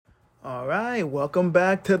All right, welcome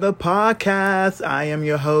back to the podcast. I am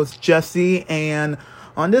your host, Jesse, and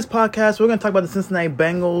on this podcast, we're going to talk about the Cincinnati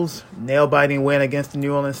Bengals nail-biting win against the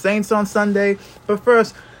New Orleans Saints on Sunday. But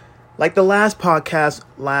first, like the last podcast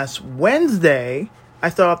last Wednesday, I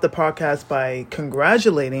start off the podcast by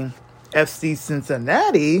congratulating FC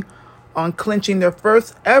Cincinnati on clinching their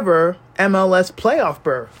first ever MLS playoff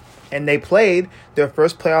berth. And they played their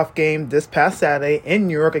first playoff game this past Saturday in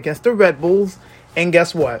New York against the Red Bulls. And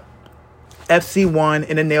guess what? FC won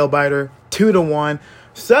in a nail-biter, 2-1.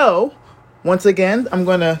 So, once again, I'm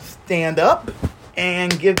going to stand up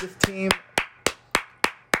and give this team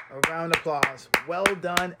a round of applause. Well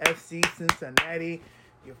done, FC Cincinnati.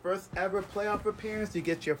 Your first ever playoff appearance. You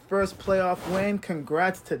get your first playoff win.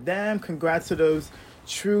 Congrats to them. Congrats to those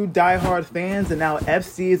true diehard fans. And now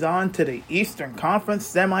FC is on to the Eastern Conference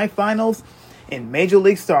semifinals in Major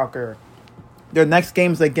League Soccer. Their next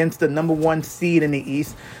game is against the number one seed in the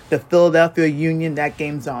East, the Philadelphia Union. That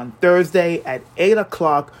game's on Thursday at 8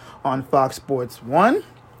 o'clock on Fox Sports 1.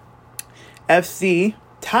 FC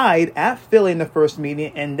tied at Philly in the first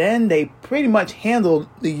meeting, and then they pretty much handled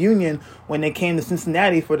the Union when they came to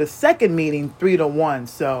Cincinnati for the second meeting, 3-1.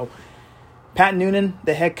 So, Pat Noonan,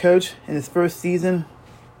 the head coach in his first season,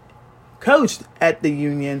 coached at the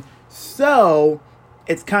Union. So,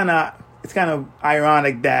 it's kind of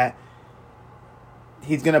ironic that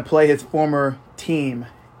he's going to play his former team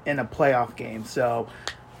in a playoff game. So,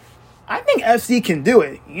 I think FC can do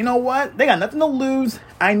it. You know what? They got nothing to lose.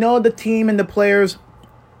 I know the team and the players,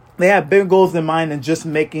 they have bigger goals in mind than just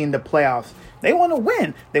making the playoffs. They want to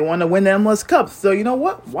win. They want to win the MLS Cup. So, you know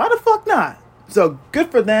what? Why the fuck not? So, good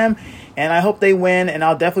for them. And I hope they win. And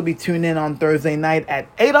I'll definitely be tuned in on Thursday night at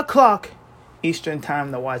 8 o'clock Eastern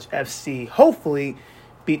time to watch FC hopefully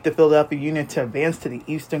beat the Philadelphia Union to advance to the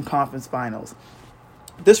Eastern Conference Finals.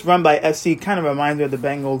 This run by FC kind of reminds me of the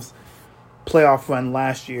Bengals playoff run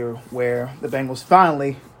last year where the Bengals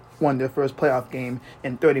finally won their first playoff game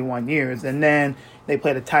in 31 years. And then they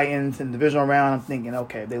play the Titans in the divisional round. I'm thinking,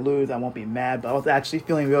 okay, if they lose, I won't be mad. But I was actually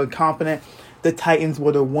feeling really confident. The Titans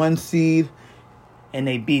were the 1 seed, and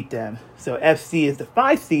they beat them. So FC is the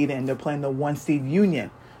 5 seed, and they're playing the 1 seed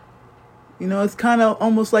Union. You know, it's kind of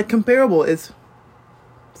almost like comparable. It's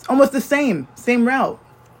almost the same route.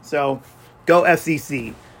 So, go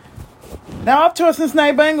FCC. Now up to our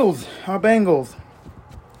Cincinnati Bengals. Our Bengals.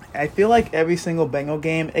 I feel like every single Bengal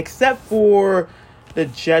game, except for the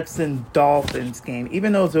Jets and Dolphins game,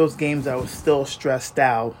 even though those games I was still stressed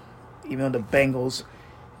out, even though the Bengals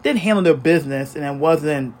did handle their business and it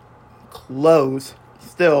wasn't close,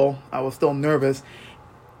 I was still nervous.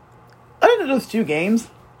 Other than those 2 games,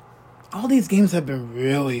 all these games have been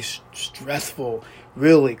really stressful,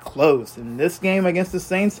 really close. And this game against the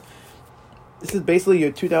Saints, this is basically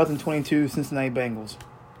your 2022 Cincinnati Bengals.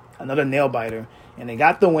 Another nail-biter. And they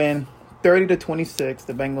got the win, 30-26.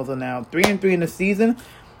 The Bengals are now 3-3 in the season.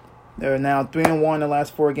 They're now 3-1 in the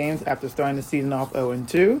last 4 games after starting the season off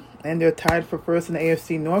 0-2. And they're tied for first in the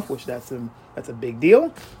AFC North, which that's a big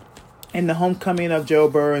deal. And the homecoming of Joe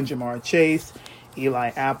Burrow and Jamar Chase, Eli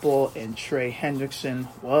Apple, and Trey Hendrickson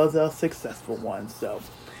was a successful one. So,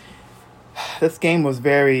 this game was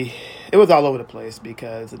it was all over the place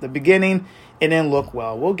because at the beginning, it didn't look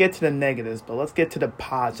well. We'll get to the negatives, but let's get to the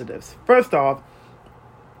positives. First off,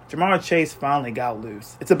 Jamar Chase finally got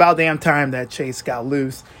loose. It's about damn time that Chase got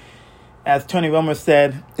loose. As Tony Romo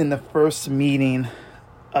said in the first meeting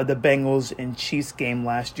of the Bengals and Chiefs game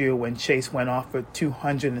last year when Chase went off for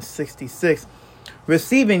 266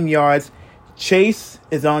 receiving yards, Chase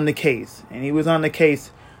is on the case. And he was on the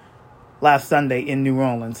case last Sunday in New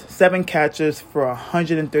Orleans. 7 catches for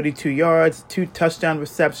 132 yards, 2 touchdown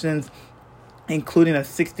receptions, including a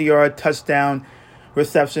 60-yard touchdown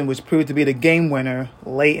reception, which proved to be the game winner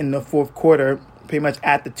late in the fourth quarter, pretty much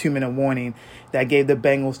at the 2-minute warning that gave the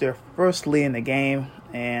Bengals their first lead in the game.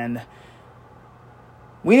 And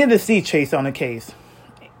we need to see Chase on the case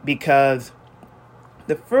because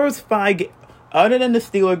the first 5 other than the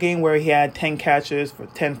Steeler game where he had 10 catches for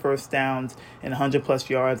 10 first downs and 100-plus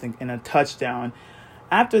yards and a touchdown,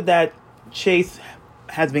 after that, Chase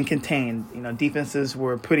has been contained. You know, defenses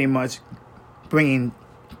were pretty much bringing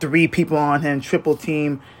 3 people on him, triple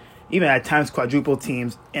team, even at times quadruple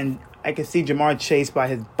teams. And I could see Jamar Chase by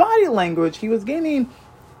his body language, he was getting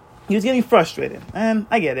frustrated. And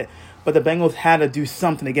I get it. But the Bengals had to do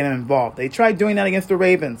something to get him involved. They tried doing that against the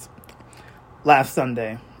Ravens last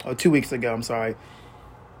Sunday. Or 2 weeks ago, I'm sorry.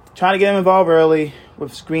 Trying to get him involved early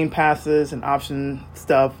with screen passes and option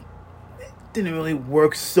stuff. It didn't really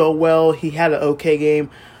work so well. He had an okay game.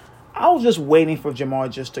 I was just waiting for Jamar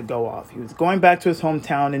just to go off. He was going back to his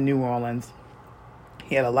hometown in New Orleans.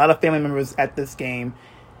 He had a lot of family members at this game.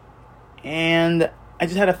 And I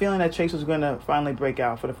just had a feeling that Chase was going to finally break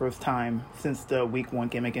out for the first time since the Week 1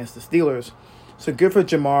 game against the Steelers. So good for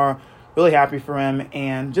Jamar. Really happy for him.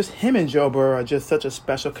 And just him and Joe Burrow are just such a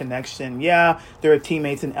special connection. Yeah, they're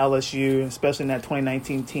teammates in LSU, especially in that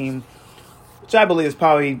 2019 team, which I believe is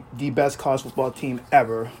probably the best college football team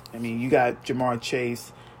ever. I mean, you got Jamar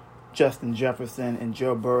Chase, Justin Jefferson, and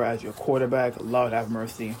Joe Burrow as your quarterback. Lord have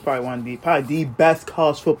mercy. Probably the best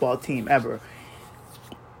college football team ever.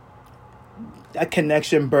 That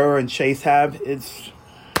connection Burrow and Chase have, it's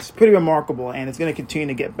pretty remarkable, and it's going to continue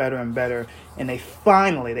to get better and better. And they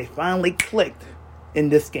finally clicked in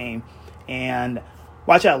this game. And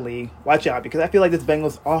watch out, Lee. Watch out, because I feel like this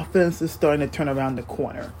Bengals offense is starting to turn around the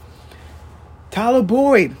corner. Tyler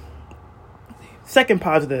Boyd, second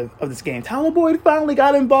positive of this game. Tyler Boyd finally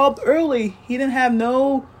got involved early. He didn't have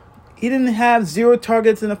 0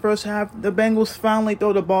 targets in the first half. The Bengals finally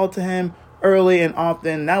throw the ball to him early and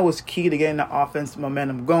often. That was key to getting the offense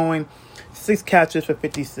momentum going. 6 catches for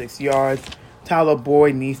 56 yards. Tyler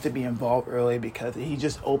Boyd needs to be involved early because he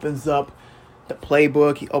just opens up the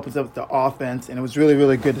playbook. He opens up the offense, and it was really,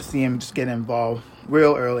 really good to see him just get involved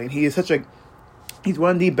real early. And he's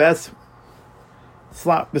one of the best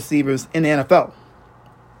slot receivers in the NFL.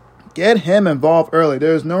 Get him involved early.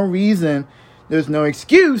 There's no reason, there's no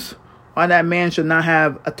excuse why that man should not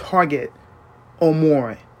have a target or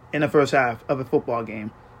more in the first half of a football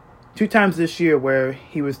game. 2 times this year where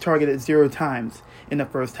he was targeted 0 times in the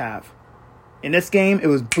first half. In this game, it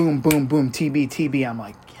was boom, boom, boom, TB, TB. I'm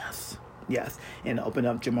like, yes. And open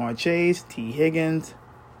up Jamar Chase, T. Higgins.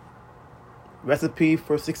 Recipe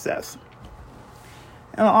for success.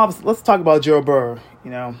 And obviously, let's talk about Joe Burrow.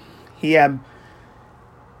 He had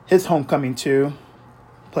his homecoming too.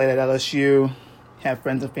 Played at LSU. Had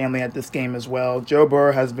friends and family at this game as well. Joe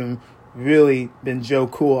Burrow has been Joe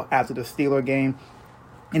Cool after the Steeler game.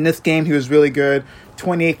 In this game, he was really good.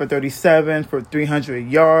 28 for 37 for 300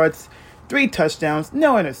 yards. 3 touchdowns,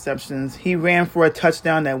 no interceptions. He ran for a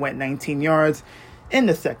touchdown that went 19 yards in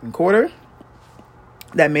the second quarter.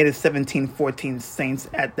 That made it 17-14 Saints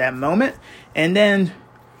at that moment. And then,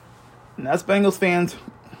 us Bengals fans,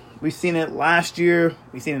 we've seen it last year.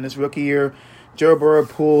 We've seen it in this rookie year. Joe Burrow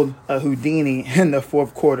pulled a Houdini in the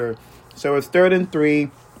fourth quarter. So it's 3rd and 3.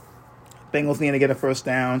 Bengals need to get a first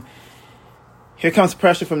down. Here comes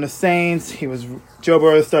pressure from the Saints. Joe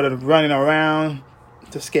Burrow started running around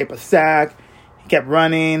to escape a sack. He kept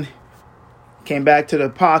running, came back to the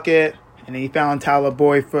pocket, and then he found Tyler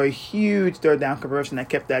Boyd for a huge 3rd down conversion that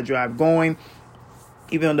kept that drive going.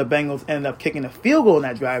 Even though the Bengals ended up kicking a field goal in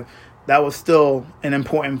that drive, that was still an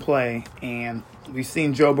important play. And we've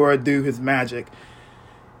seen Joe Burrow do his magic.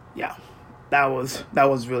 Yeah, that was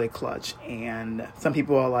really clutch. And some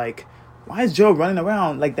people are like, why is Joe running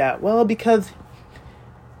around like that? Well, because,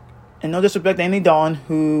 and no disrespect to Andy Dalton,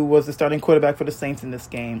 who was the starting quarterback for the Saints in this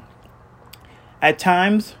game, at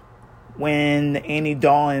times when Andy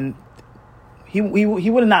Dalton, he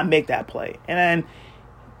would not make that play. And then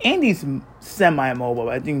Andy's semi-mobile.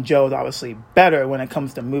 I think Joe's obviously better when it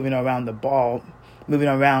comes to moving around the ball, moving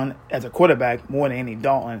around as a quarterback more than Andy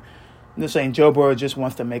Dalton. I'm just saying Joe Burrow just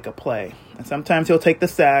wants to make a play. And sometimes he'll take the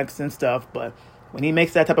sacks and stuff, but when he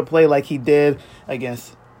makes that type of play like he did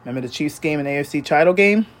against, remember the Chiefs game in the AFC title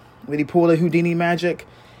game? When he pulled a Houdini magic?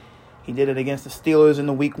 He did it against the Steelers in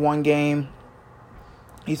the Week 1 game.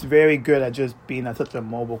 He's very good at just being such a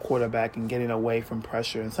mobile quarterback and getting away from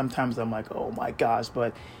pressure. And sometimes I'm like, oh my gosh,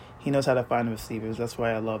 but he knows how to find the receivers. That's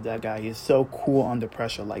why I love that guy. He's so cool under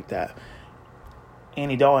pressure like that.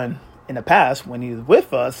 Andy Dalton, in the past, when he was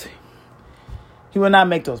with us, he will not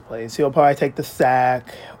make those plays. He'll probably take the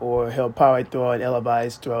sack, or he'll probably throw an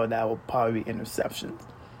ill-advised throw that will probably be interceptions.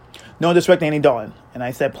 No disrespect to Andy Dalton. And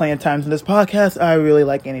I said plenty of times in this podcast, I really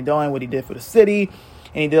like Andy Dalton, what he did for the city,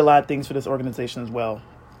 and he did a lot of things for this organization as well.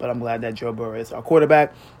 But I'm glad that Joe Burrow is our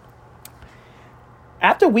quarterback.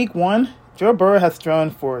 After Week 1, Joe Burrow has thrown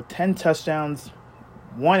for 10 touchdowns,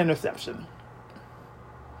 1 interception.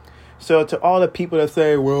 So to all the people that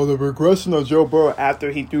say, well, the regression of Joe Burrow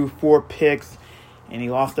after he threw 4 picks and he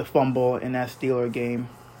lost a fumble in that Steeler game,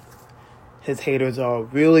 his haters are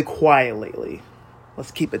really quiet lately. Let's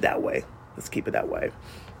keep it that way.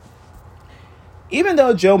 Even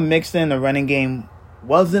though Joe Mixon, the running game,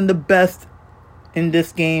 wasn't the best in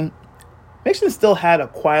this game, Mixon still had a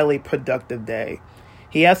quietly productive day.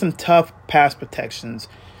 He had some tough pass protections,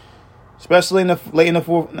 especially in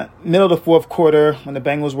the middle of the fourth quarter when the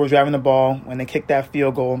Bengals were driving the ball. When they kicked that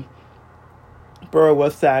field goal, Burrow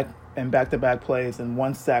was sacked in back-to-back plays, and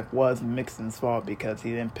 1 sack was Mixon's fault because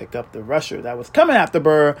he didn't pick up the rusher that was coming after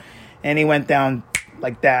Burrow, and he went down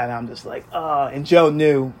like that. And I'm just like, and Joe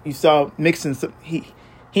knew. You saw Mixon.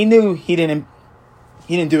 He knew he didn't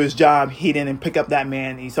do his job. He didn't pick up that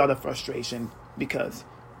man. He saw the frustration because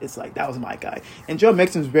it's like, that was my guy. And Joe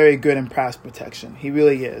Mixon's very good in pass protection. He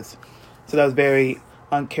really is. So that was very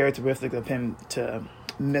uncharacteristic of him to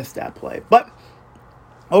miss that play. But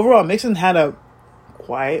overall, Mixon had a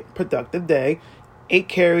quiet, productive day. 8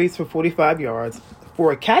 carries for 45 yards,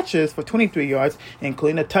 4 catches for 23 yards,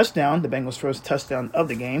 including a touchdown, the Bengals' first touchdown of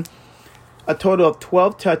the game. A total of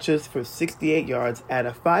 12 touches for 68 yards at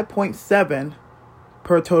a 5.7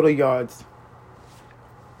 per total yards.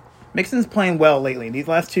 Mixon's playing well lately. These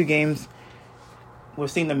last 2 games, we're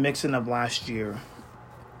seeing the Mixon of last year.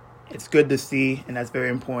 It's good to see, and that's very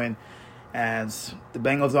important as the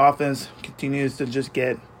Bengals offense continues to just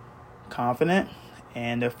get confident,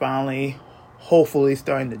 and they're finally, hopefully,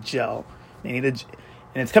 starting to gel. They need to,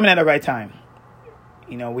 and it's coming at the right time.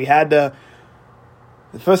 You know, we had the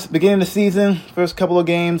first beginning of the season, first couple of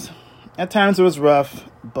games. At times it was rough,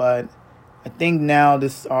 but I think now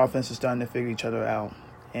this offense is starting to figure each other out.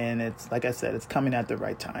 And it's, like I said, it's coming at the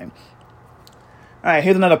right time. All right,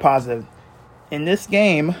 here's another positive. In this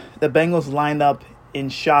game, the Bengals lined up in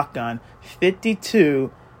shotgun 52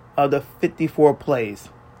 of the 54 plays.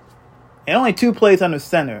 And only 2 plays under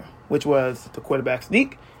center, which was the quarterback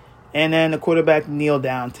sneak and then the quarterback kneel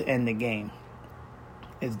down to end the game.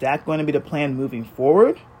 Is that going to be the plan moving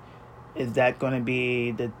forward? Is that going to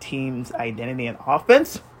be the team's identity and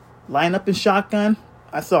offense? Line up in shotgun?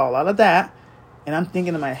 I saw a lot of that. And I'm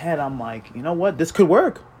thinking in my head, I'm like, you know what? This could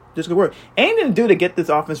work. This could work. Anything to do to get this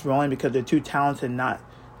offense rolling because they're too talented not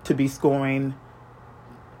to be scoring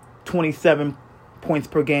 27 points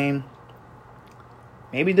per game.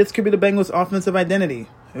 Maybe this could be the Bengals' offensive identity.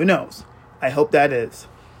 Who knows? I hope that is.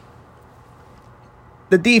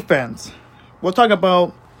 The defense. We'll talk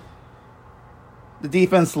about the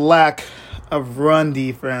defense lack of run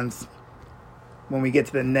defense when we get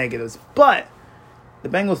to the negatives. But the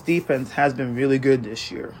Bengals' defense has been really good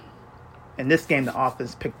this year. In this game, the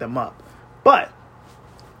offense picked them up. But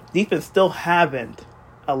defense still haven't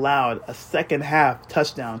allowed a second-half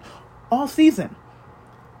touchdown all season.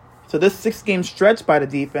 So this 6-game stretch by the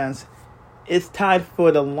defense is tied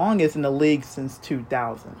for the longest in the league since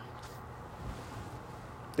 2000.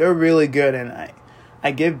 They're really good, and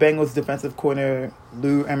I give Bengals defensive coordinator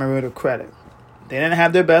Lou Anarumo credit. They didn't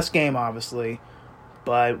have their best game, obviously,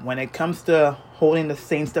 but when it comes to holding the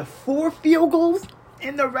Saints to 4 field goals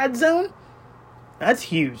in the red zone, that's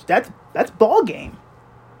huge. That's ball game.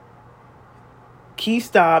 Key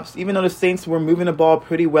stops, even though the Saints were moving the ball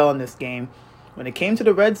pretty well in this game, when it came to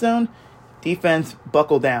the red zone, defense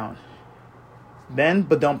buckled down. Bend,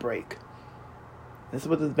 but don't break. This is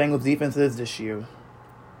what the Bengals defense is this year.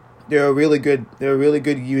 They're a really good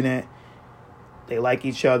unit. They like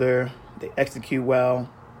each other. They execute well.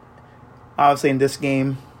 Obviously, in this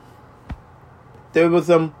game, there was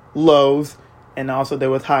some lows, and also there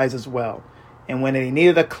was highs as well. And when they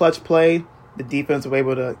needed a clutch play, the defense were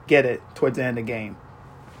able to get it towards the end of the game.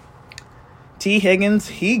 T. Higgins,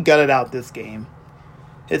 he gutted out this game.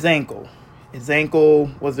 His ankle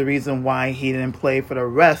was the reason why he didn't play for the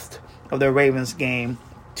rest of the Ravens game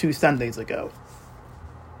 2 Sundays ago.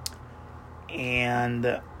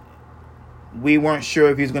 And we weren't sure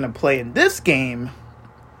if he was going to play in this game,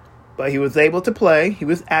 but he was able to play. He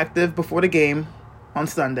was active before the game on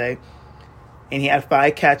Sunday, and he had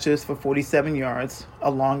 5 catches for 47 yards,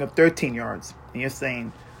 along of 13 yards. And you're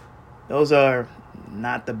saying, those are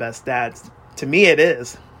not the best stats. To me, it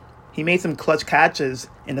is. He made some clutch catches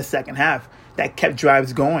in the second half that kept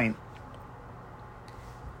drives going.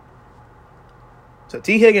 So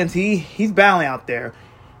T. Higgins, he's battling out there.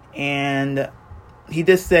 And he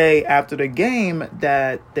did say after the game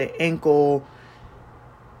that the ankle,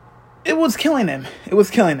 it was killing him. It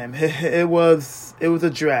was a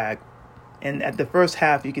drag. And at the first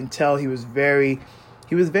half, you can tell he was very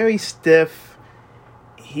stiff.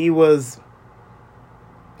 You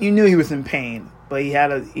knew he was in pain, but he had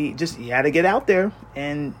to get out there,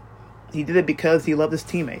 and he did it because he loved his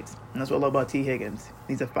teammates. And that's what I love about T. Higgins.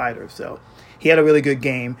 He's a fighter, so he had a really good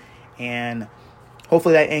game, and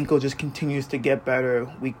hopefully that ankle just continues to get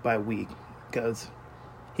better week by week, because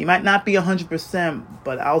he might not be 100%,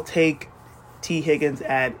 but I'll take T. Higgins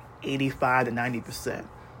at 85 to 90%.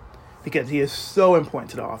 Because he is so important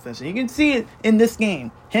to the offense. And you can see it in this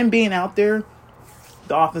game. Him being out there,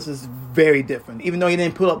 the offense is very different. Even though he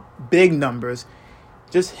didn't put up big numbers,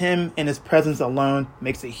 just him and his presence alone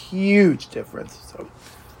makes a huge difference.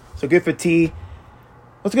 So good for T.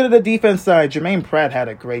 Let's go to the defense side. Jermaine Pratt had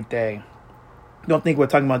a great day. don't think we're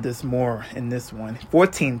talking about this more in this one.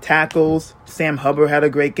 14 tackles. Sam Hubbard had a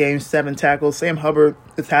great game, 7 tackles. Sam Hubbard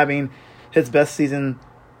is having his best season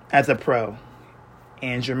as a pro.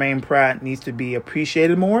 And Jermaine Pratt needs to be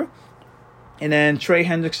appreciated more. And then Trey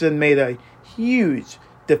Hendrickson made a huge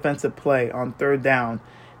defensive play on third down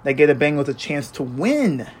that gave the Bengals a chance to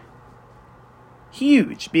win.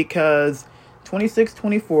 Huge, because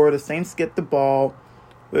 26-24, the Saints get the ball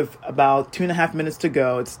with about 2.5 minutes to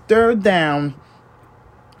go. It's third down.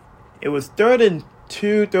 It was 3rd and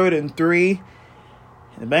 2, 3rd and 3.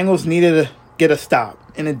 And the Bengals needed to get a stop.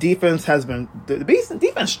 And the defense the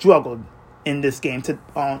defense struggled in this game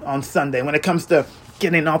on Sunday when it comes to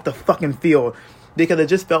getting off the fucking field, because it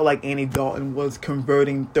just felt like Andy Dalton was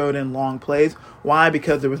converting 3rd and long plays. Why?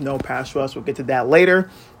 Because there was no pass rush. We'll get to that later.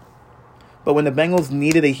 But when the Bengals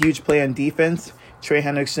needed a huge play on defense, Trey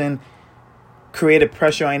Hendrickson created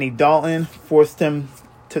pressure on Andy Dalton, forced him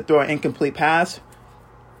to throw an incomplete pass.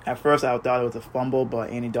 At first, I thought it was a fumble, but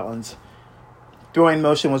Andy Dalton's throwing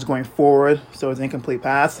motion was going forward, so it was an incomplete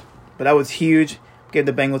pass. But that was huge. Gave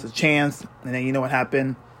the Bengals a chance. And then you know what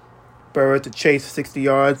happened? Burrow to chase 60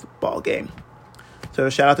 yards, ball game. So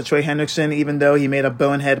shout out to Trey Hendrickson, even though he made a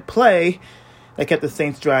bonehead play that kept the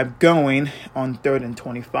Saints drive going on 3rd and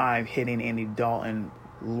 25, hitting Andy Dalton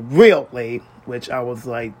real late, which I was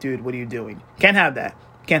like, dude, what are you doing? Can't have that.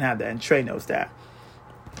 Can't have that. And Trey knows that.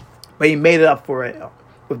 But he made it up for it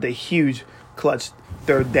with the huge clutch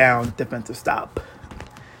 3rd down defensive stop.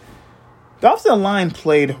 The offensive line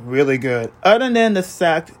played really good. Other than the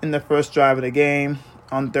sack in the first drive of the game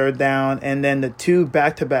on 3rd down, and then the 2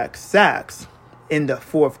 back-to-back sacks in the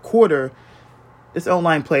fourth quarter, this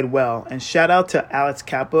O-line played well. And shout out to Alex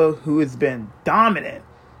Kappa, who has been dominant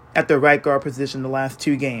at the right guard position the last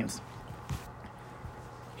 2 games.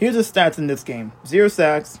 Here's the stats in this game. 0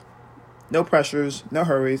 sacks, no pressures, no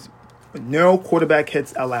hurries, no quarterback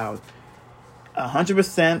hits allowed.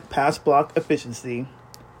 100% pass block efficiency,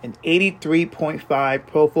 an 83.5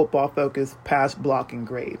 Pro Football Focus pass blocking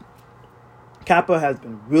grade. Kappa has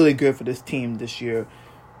been really good for this team this year.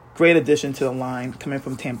 Great addition to the line coming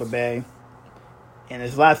from Tampa Bay. In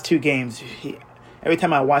his last 2 games, every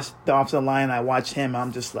time I watch the offensive line, I watch him,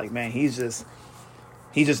 I'm just like, man, he's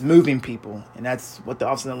just moving people. And that's what the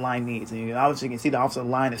offensive line needs. And obviously you can see the offensive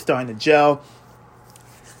line is starting to gel.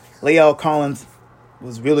 La'el Collins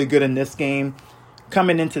was really good in this game.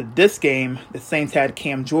 Coming into this game, the Saints had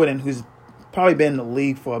Cam Jordan, who's probably been in the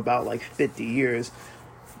league for about like 50 years.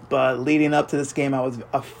 But leading up to this game, I was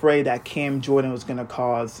afraid that Cam Jordan was going to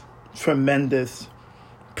cause tremendous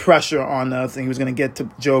pressure on us, and he was going to get to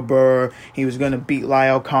Joe Burrow. He was going to beat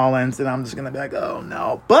La'el Collins, and I'm just going to be like, oh,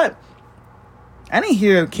 no. But I didn't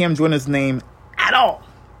hear Cam Jordan's name at all.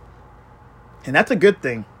 And that's a good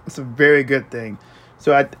thing. It's a very good thing.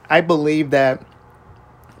 So I believe that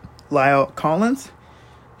La'el Collins,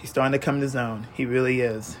 he's starting to come to his own. He really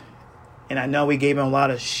is. And I know we gave him a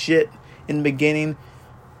lot of shit in the beginning.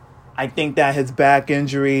 I think that his back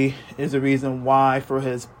injury is the reason why for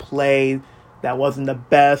his play that wasn't the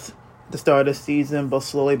best at the start of the season, but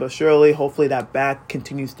slowly but surely, hopefully that back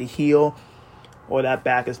continues to heal, or that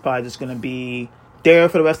back is probably just going to be there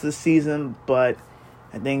for the rest of the season. But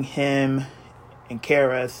I think him and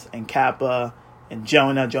Karras and Kappa and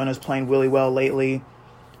Jonah's playing really well lately.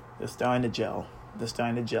 They're starting to gel.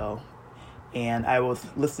 And I was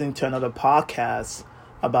listening to another podcast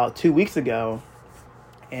about 2 weeks ago,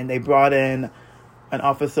 and they brought in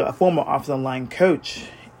a former offensive line coach,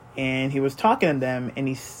 and he was talking to them, and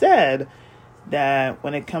he said that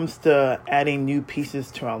when it comes to adding new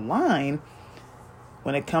pieces to our line,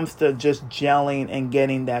 when it comes to just gelling and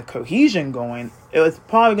getting that cohesion going, it was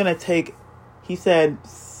probably going to take, he said,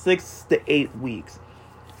 6 to 8 weeks.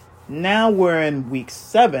 Now we're in week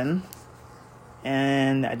 7,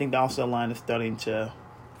 and I think the offensive line is starting to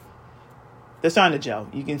gel.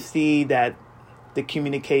 You can see that the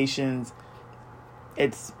communications,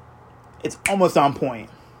 it's almost on point.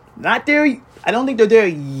 Not there. I don't think they're there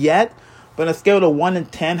yet, but on a scale of 1 to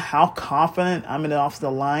 10, how confident I'm in the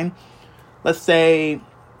offensive line. Let's say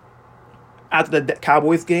after the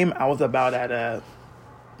Cowboys game, I was about at a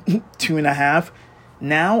 2.5.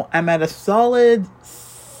 Now I'm at a solid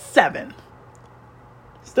 7.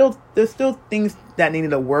 There's still things that needed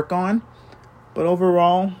to work on, but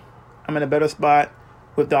overall, I'm in a better spot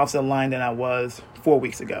with the offensive line than I was 4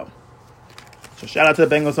 weeks ago. So shout out to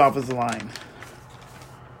the Bengals offensive line.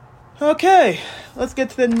 Okay, let's get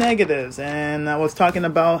to the negatives. And I was talking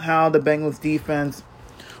about how the Bengals defense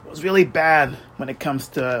was really bad when it comes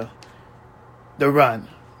to the run.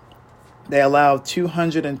 They allowed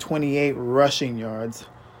 228 rushing yards.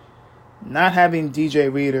 Not having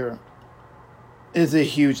DJ Reader is a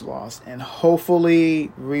huge loss. And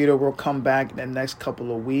hopefully Reader will come back in the next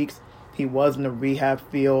couple of weeks. He was in the rehab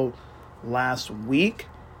field last week,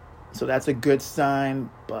 so that's a good sign.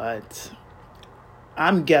 But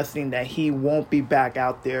I'm guessing that he won't be back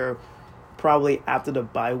out there probably after the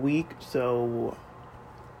bye week. So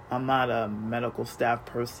I'm not a medical staff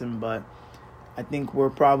person, but I think we're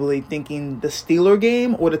probably thinking the Steeler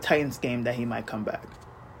game or the Titans game that he might come back.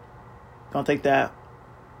 Don't take that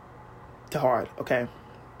to heart, okay?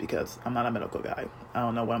 Because I'm not a medical guy. I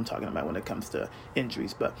don't know what I'm talking about when it comes to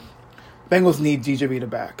injuries, but Bengals need DJ Reader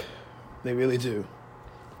back. They really do.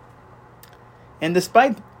 And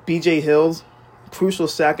despite B.J. Hill's crucial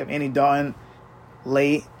sack of Andy Dalton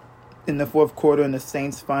late in the fourth quarter in the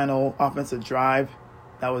Saints' final offensive drive,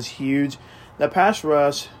 that was huge. The pass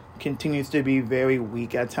rush continues to be very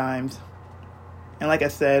weak at times. And like I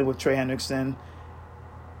said, with Trey Hendrickson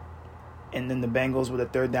and then the Bengals with the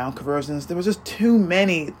third down conversions, there was just too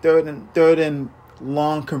many third and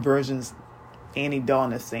long conversions Andy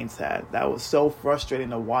Dalton and the Saints had. That was so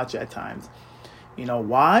frustrating to watch at times. You know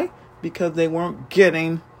why? Because they weren't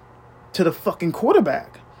getting to the fucking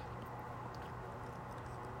quarterback.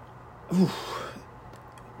 Oof.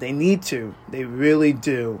 They need to. They really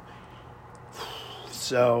do.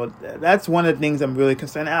 So that's one of the things I'm really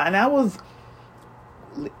concerned. And I was,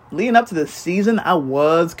 leading up to the season, I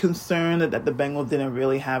was concerned that the Bengals didn't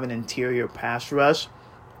really have an interior pass rush.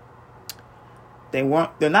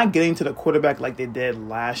 They're not getting to the quarterback like they did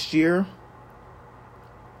last year.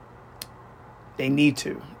 They need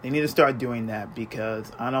to. They need to start doing that,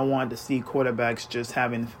 because I don't want to see quarterbacks just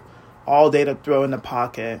having all day to throw in the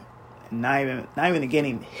pocket and not even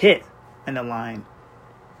getting hit in the line.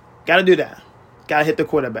 Got to do that. Got to hit the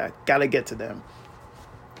quarterback. Got to get to them.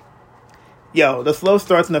 Yo, the slow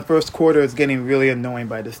starts in the first quarter is getting really annoying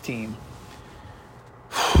by this team.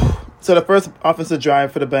 So the first offensive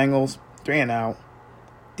drive for the Bengals, 3-and-out.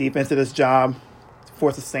 Defense did its job,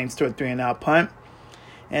 forced the Saints to a 3-and-out punt.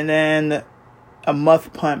 And then a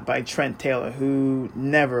muff punt by Trent Taylor, who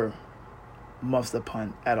never muffs the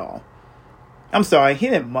punt at all. I'm sorry, he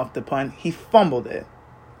didn't muff the punt. He fumbled it.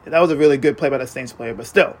 That was a really good play by the Saints player, but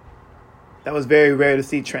still, that was very rare to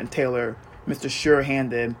see Trent Taylor, Mr.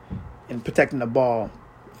 Sure-handed in protecting the ball,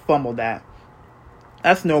 fumble that.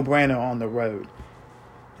 That's no-brainer on the road.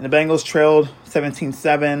 And the Bengals trailed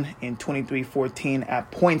 17-7 and 23-14 at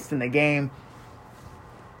points in the game.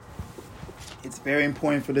 It's very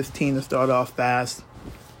important for this team to start off fast.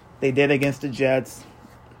 They did against the Jets.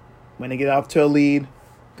 When they get off to a lead,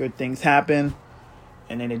 good things happen.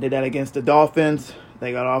 And then they did that against the Dolphins.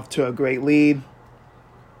 They got off to a great lead.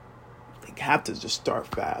 They have to just start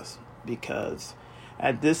fast, because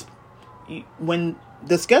when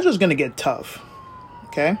the schedule is going to get tough,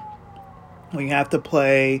 okay? When you have to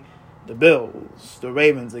play the Bills, the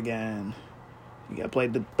Ravens again. You got to play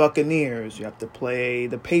the Buccaneers. You have to play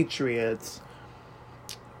the Patriots.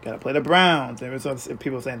 You got to play the Browns. There's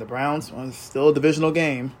people saying the Browns, well, it's still a divisional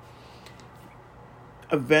game.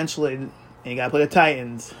 Eventually, and you got to play the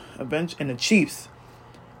Titans and the Chiefs.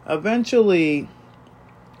 Eventually,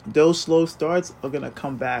 those slow starts are going to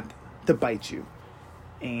come back to bite you.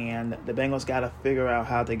 And the Bengals got to figure out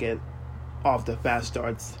how to get off the fast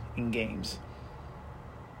starts in games.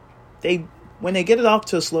 When they get it off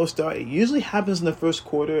to a slow start, it usually happens in the first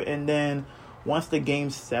quarter, and then once the game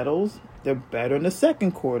settles, they're better in the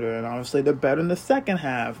second quarter, and honestly, they're better in the second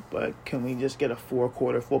half. But can we just get a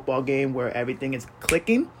 4-quarter football game where everything is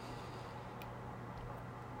clicking?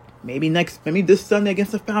 Maybe this Sunday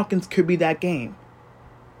against the Falcons could be that game.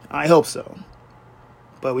 I hope so.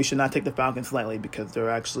 But we should not take the Falcons lightly, because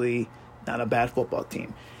they're actually not a bad football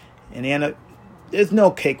team. And there's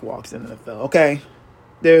no cakewalks in the NFL, okay?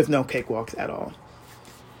 There's no cakewalks at all.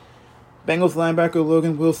 Bengals linebacker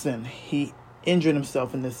Logan Wilson, he injured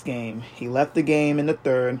himself in this game. He left the game in the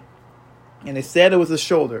third, and they said it was a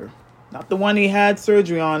shoulder, not the one he had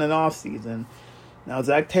surgery on in offseason. Now,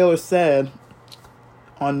 Zach Taylor said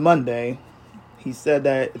on Monday, he said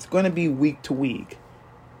that it's going to be week to week.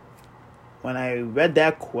 When I read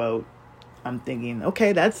that quote, I'm thinking,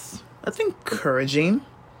 okay, that's encouraging.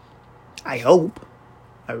 I hope.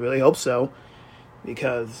 I really hope so.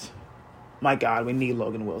 Because, my God, we need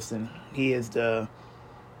Logan Wilson. He's one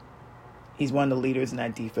of the leaders in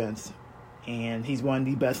that defense. And he's one of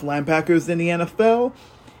the best linebackers in the NFL.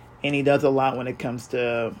 And he does a lot when it comes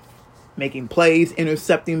to making plays,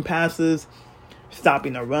 intercepting passes,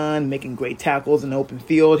 stopping the run, making great tackles in the open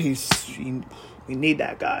field. We need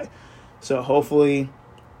that guy. So hopefully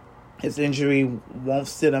his injury won't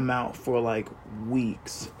sit him out for like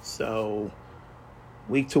weeks. So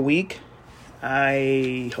week to week,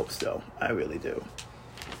 I hope so. I really do.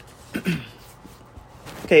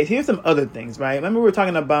 Okay, here's some other things, right? Remember we were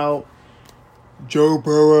talking about Joe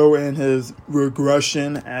Burrow and his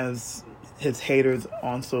regression, as his haters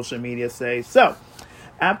on social media say. So,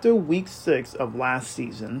 after week 6 of last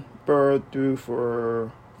season, Burrow threw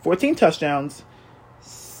for 14 touchdowns,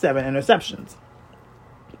 7 interceptions.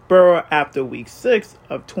 Burrow, after week 6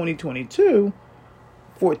 of 2022,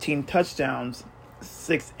 14 touchdowns,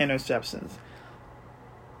 6 interceptions.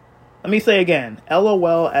 Let me say again,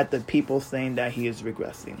 LOL at the people saying that he is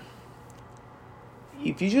regressing.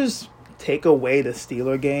 If you just take away the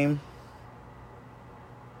Steeler game,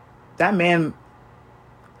 that man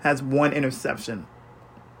has 1 interception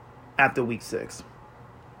after week 6.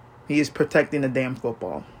 He is protecting the damn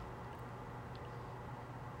football.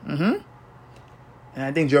 And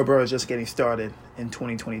I think Joe Burrow is just getting started in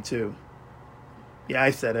 2022. Yeah, I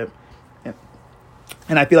said it.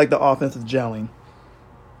 And I feel like the offense is gelling.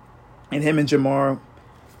 And him and Jamar,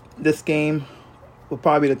 this game will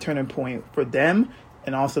probably be the turning point for them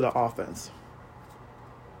and also the offense.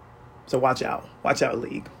 So watch out. Watch out,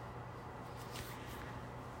 league.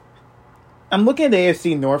 I'm looking at the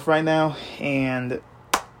AFC North right now, and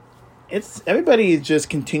everybody just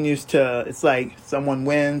continues to, it's like someone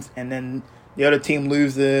wins, and then the other team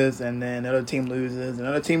loses, and then the other team loses, and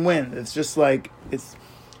another team wins. It's just like, it's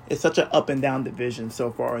such an up and down division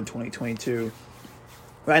so far in 2022.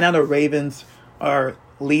 Right now, the Ravens are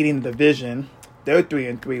leading the division. They're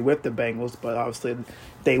 3-3 with the Bengals, but obviously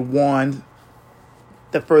they won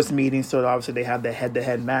the first meeting, so obviously they have the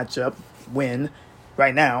head-to-head matchup win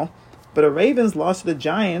right now. But the Ravens lost to the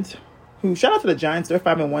Giants, who, shout out to the Giants, they're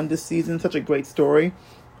 5-1 this season. Such a great story.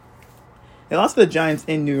 They lost to the Giants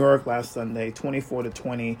in New York last Sunday,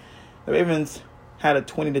 24-20. The Ravens had a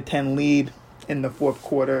 20-10 lead in the fourth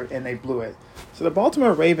quarter, and they blew it. So the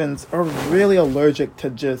Baltimore Ravens are really allergic to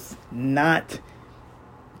just not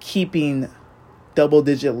keeping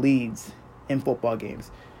double-digit leads in football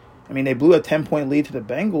games. I mean, they blew a 10-point lead to the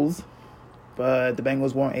Bengals, but the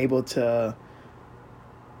Bengals weren't able to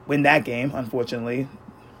win that game, unfortunately.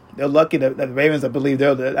 They're lucky that the Ravens, I believe,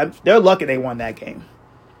 they're lucky they won that game.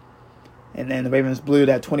 And then the Ravens blew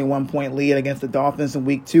that 21-point lead against the Dolphins in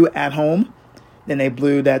week 2 at home. Then they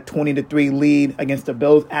blew that 20-3 lead against the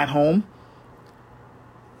Bills at home.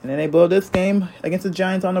 And then they blew this game against the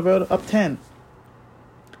Giants on the road up 10.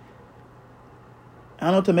 I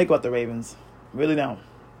don't know what to make about the Ravens. Really don't.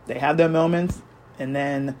 They have their moments, and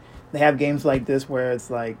then they have games like this where it's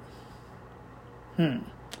like,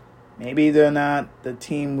 maybe they're not the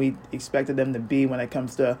team we expected them to be when it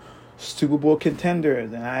comes to Super Bowl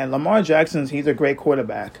contenders. And Lamar Jackson, he's a great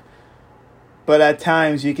quarterback. But at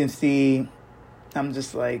times you can see, I'm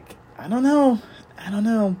just like, I don't know.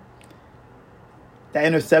 That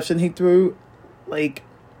interception he threw, like,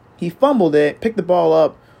 he fumbled it, picked the ball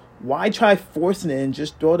up. Why try forcing it and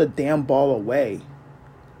just throw the damn ball away?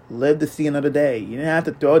 Live to see another day. You didn't have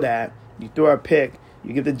to throw that. You throw a pick.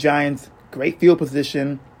 You give the Giants great field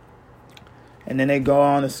position. And then they go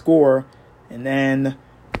on to score. And then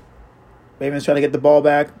Ravens try to get the ball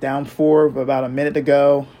back. Down 4 with about a minute to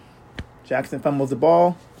go. Jackson fumbles the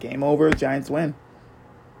ball. Game over. Giants win.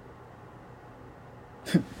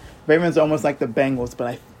 Ravens are almost like the Bengals,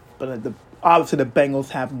 but obviously the Bengals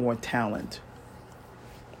have more talent.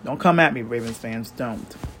 Don't come at me, Ravens fans.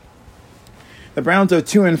 Don't. The Browns are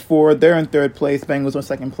 2-4. They're in third place. Bengals are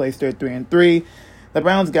second place. They're 3-3. The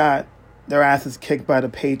Browns got their asses kicked by the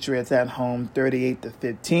Patriots at home,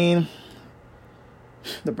 38-15.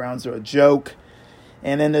 The Browns are a joke.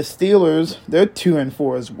 And then the Steelers, they're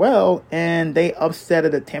 2-4 as well, and they upset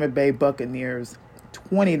the Tampa Bay Buccaneers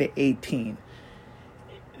 20-18.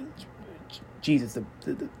 Jesus,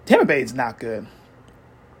 the Tampa Bay is not good,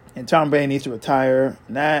 and Tom Brady needs to retire.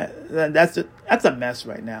 That's a mess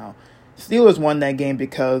right now. Steelers won that game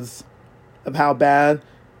because of how bad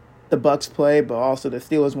the Bucs play, but also the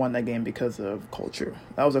Steelers won that game because of culture.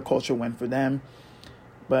 That was a culture win for them.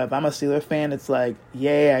 But if I'm a Steelers fan, it's like,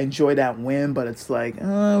 yeah, I enjoy that win, but it's like,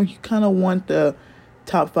 oh, you kind of want the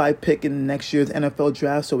top 5 pick in next year's NFL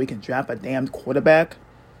draft so we can draft a damn quarterback.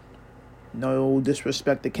 No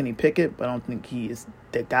disrespect to Kenny Pickett, but I don't think he is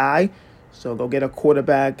the guy. So go get a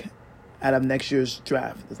quarterback out of next year's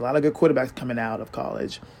draft. There's a lot of good quarterbacks coming out of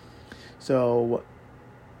college. So,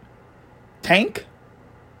 tank?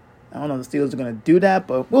 I don't know if the Steelers are going to do that,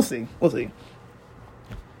 but we'll see. The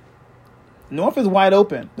North is wide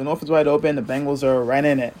open. The Bengals are right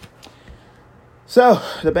in it. So,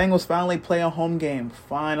 the Bengals finally play a home game.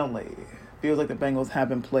 Finally. Feels like the Bengals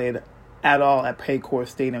haven't played at all at Paycor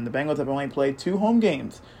Stadium. The Bengals have only played 2 home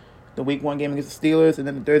games The Week 1 game against the Steelers, and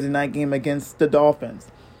then the Thursday night game against the Dolphins.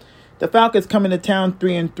 The Falcons coming to town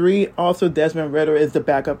 3-3. Also, Desmond Ridder is the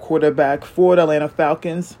backup quarterback for the Atlanta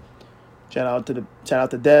Falcons. Shout out to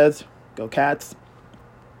Dez. Go Cats.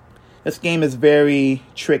 This game is very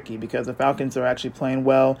tricky because the Falcons are actually playing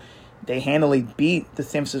well. They handily beat the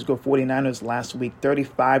San Francisco 49ers last week,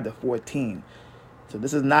 35-14. So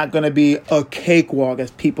this is not going to be a cakewalk, as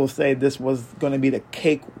people say this was going to be the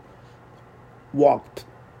cakewalk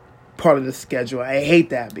part of the schedule. I hate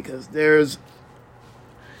that because there's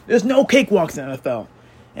no cakewalks in the NFL.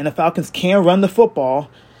 And the Falcons can run the football.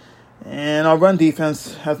 And our run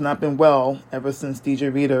defense has not been well ever since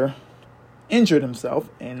DJ Reader injured himself.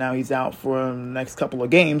 And now he's out for the next couple of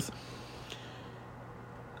games.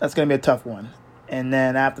 That's going to be a tough one. And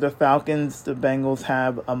then after the Falcons, the Bengals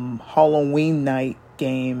have a Halloween night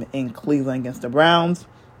game in Cleveland against the Browns.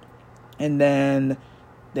 And then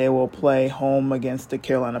they will play home against the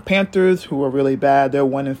Carolina Panthers, who are really bad. They're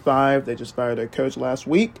 1-5. They just fired their coach last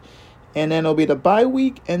week. And then it'll be the bye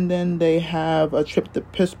week. And then they have a trip to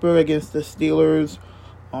Pittsburgh against the Steelers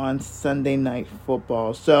on Sunday Night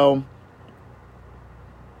Football. So,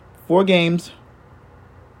 4 games.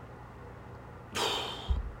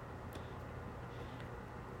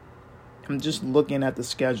 I'm just looking at the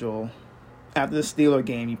schedule. After the Steelers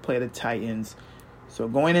game, you play the Titans. So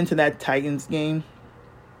going into that Titans game,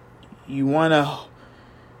 you wanna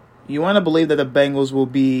believe that the Bengals will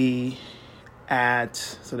be at,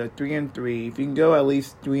 so they're 3-3. If you can go at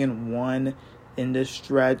least 3-1 in this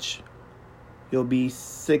stretch, you'll be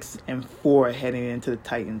 6-4 heading into the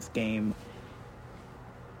Titans game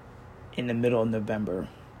in the middle of November.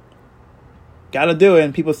 Gotta do it.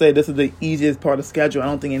 And people say this is the easiest part of the schedule. I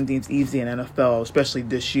don't think anything's easy in NFL, especially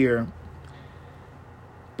this year.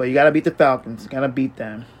 But you gotta beat the Falcons. You gotta beat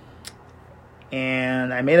them.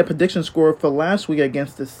 And I made a prediction score for last week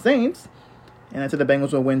against the Saints. And I said the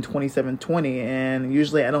Bengals will win 27-20. And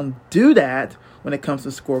usually I don't do that when it comes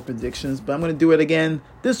to score predictions. But I'm going to do it again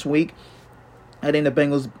this week. I think the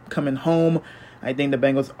Bengals coming home. I think the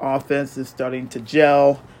Bengals offense is starting to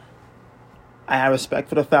gel. I have respect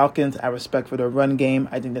for the Falcons. I have respect for their run game.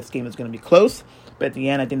 I think this game is going to be close. But at the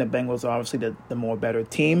end, I think the Bengals are obviously the more better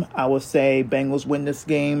team. I will say Bengals win this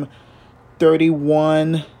game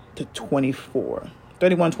 31-24.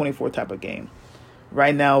 31-24 type of game.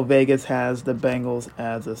 Right now, Vegas has the Bengals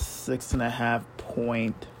as a 6.5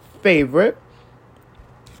 point favorite.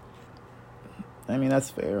 I mean, that's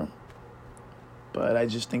fair. But I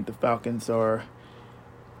just think the Falcons are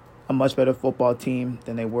a much better football team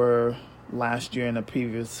than they were last year and the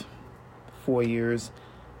previous 4 years.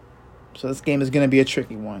 So this game is going to be a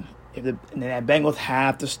tricky one. And the Bengals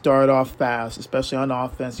have to start off fast, especially on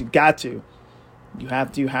offense. You got to. You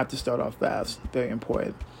have to start off fast. Very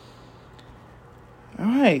important. All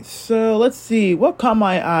right, so let's see. What caught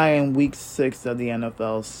my eye in Week 6 of the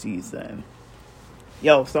NFL season?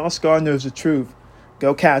 Yo, Sauce Gardner is the truth.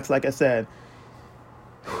 Go Cats, like I said.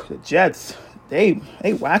 The Jets, they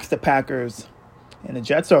waxed the Packers. And the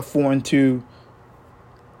Jets are 4-2.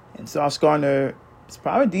 And Sauce Gardner is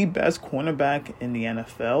probably the best cornerback in the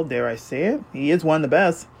NFL, dare I say it. He is one of the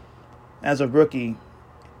best as a rookie.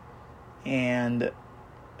 And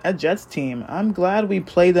that Jets team, I'm glad we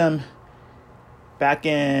played them back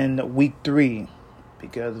in Week 3.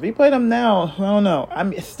 Because if we play them now, I don't know.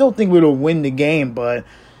 I still think we'll win the game, but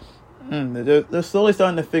they're slowly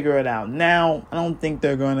starting to figure it out. Now, I don't think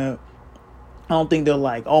they're like,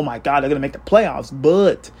 oh my God, they're going to make the playoffs.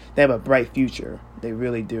 But they have a bright future. They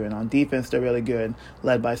really do. And on defense, they're really good,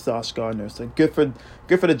 led by Sauce Gardner. So good for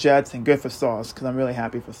the Jets and good for Sauce, because I'm really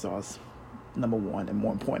happy for Sauce, number one, and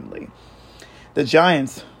more importantly. The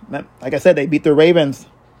Giants, like I said, they beat the Ravens.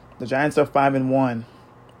 The Giants are 5-1.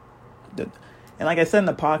 And like I said in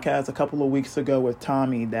the podcast a couple of weeks ago with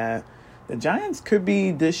Tommy, that the Giants could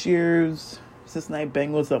be this year's Cincinnati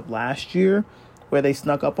Bengals of last year, where they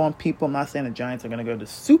snuck up on people. I'm not saying the Giants are going to go to the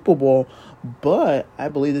Super Bowl, but I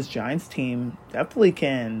believe this Giants team definitely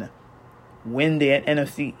can win the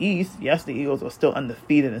NFC East. Yes, the Eagles are still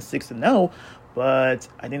undefeated and 6-0, but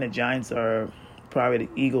I think the Giants are probably the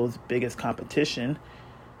Eagles' biggest competition,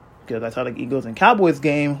 because I saw the Eagles and Cowboys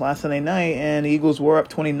game last Sunday night, and the Eagles were up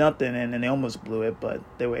 20-0, and they almost blew it, but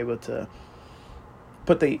they were able to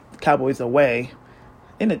put the Cowboys away.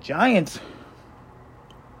 And the Giants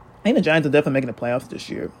are definitely making the playoffs this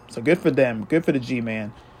year. So good for them. Good for the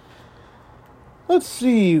G-Man. Let's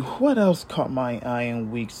see. What else caught my eye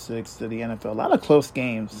in Week 6 of the NFL? A lot of close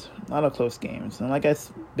games. And like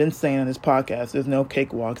I've been saying on this podcast, there's no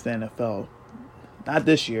cakewalks in the NFL. Not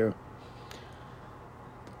this year.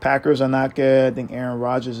 The Packers are not good. I think Aaron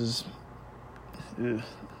Rodgers is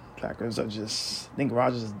Packers are just... I think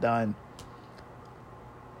Rodgers is done.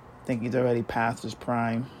 I think he's already past his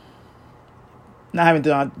prime. Not having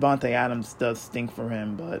Devontae Adams does stink for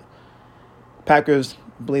him, but Packers,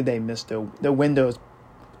 I believe they missed their windows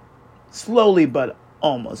slowly but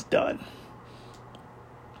almost done.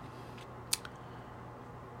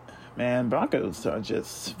 Man, Broncos are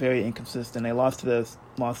just very inconsistent. They lost to the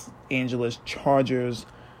Los Angeles Chargers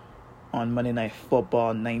on Monday Night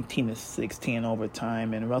Football, 19-16 in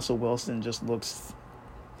overtime, and Russell Wilson just looks...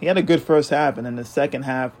 He had a good first half, and in the second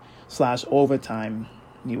half / overtime,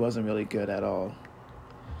 he wasn't really good at all.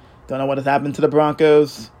 Don't know what has happened to the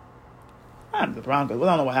Broncos. Not the Broncos. We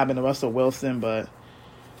don't know what happened to Russell Wilson, but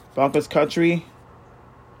Broncos country,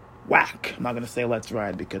 whack. I'm not going to say let's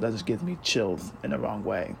ride because that just gives me chills in the wrong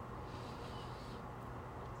way.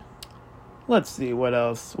 Let's see, what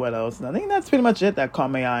else? I think that's pretty much it that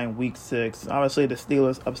caught my eye in Week 6. Obviously, the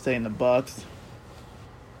Steelers upsetting the Bucs.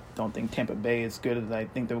 Don't think Tampa Bay is good as I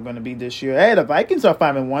think they were going to be this year. Hey, the Vikings are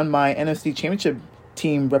 5-1, my NFC Championship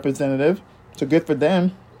team representative. So good for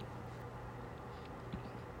them.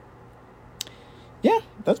 Yeah,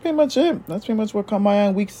 that's pretty much it. That's pretty much what caught my eye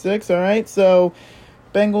in Week 6, all right? So,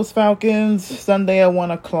 Bengals, Falcons, Sunday at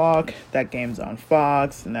 1 o'clock. That game's on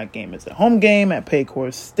Fox, and that game is a home game at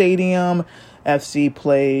Paycor Stadium. FC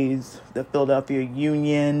plays the Philadelphia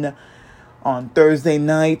Union on Thursday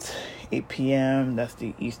night, 8 p.m. That's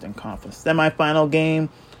the Eastern Conference semifinal game.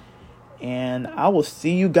 And I will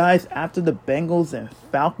see you guys after the Bengals and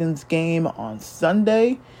Falcons game on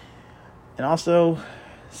Sunday. And also,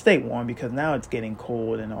 stay warm because now it's getting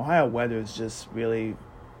cold, and Ohio weather is just really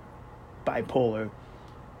bipolar.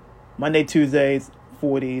 Monday, Tuesdays,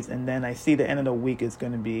 40s, and then I see the end of the week is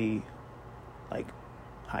going to be like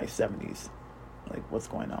high 70s. Like, what's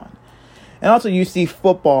going on? And also, UC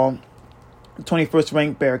football, 21st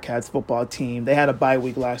ranked Bearcats football team. They had a bye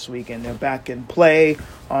week last week, and they're back in play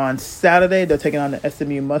on Saturday. They're taking on the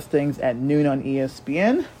SMU Mustangs at noon on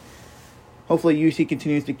ESPN. Hopefully, UC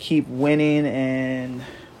continues to keep winning, and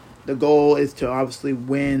the goal is to obviously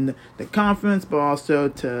win the conference, but also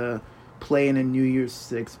to play in a New Year's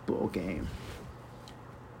Six bowl game.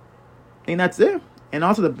 And that's it. And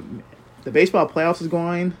also the baseball playoffs is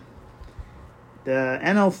going. The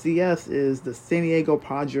NLCS is the San Diego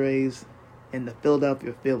Padres and the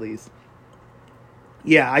Philadelphia Phillies.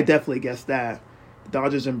 Yeah, I definitely guessed that. The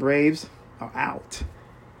Dodgers and Braves are out.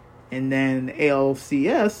 And then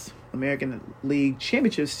ALCS, American League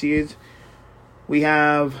Championship Series, we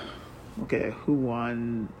have, who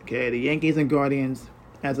won? The Yankees and Guardians.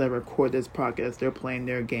 As I record this podcast, they're playing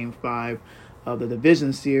their Game 5 of the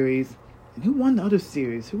Division Series. And who won the other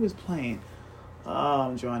series? Who was playing? Oh,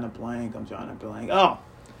 I'm drawing a blank. Oh,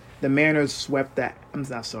 the Mariners swept that. I'm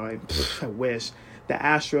not sorry. I wish. The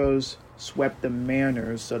Astros swept the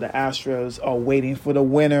Mariners. So the Astros are waiting for the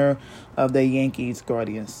winner of the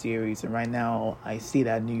Yankees-Guardians series. And right now, I see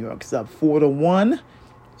that New York's up 4-1.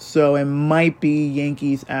 So it might be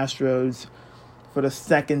Yankees-Astros for the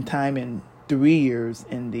second time in 3 years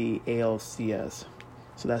in the ALCS.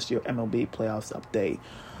 So that's your MLB playoffs update.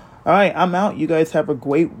 All right, I'm out. You guys have a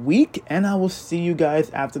great week, and I will see you guys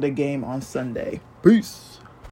after the game on Sunday. Peace.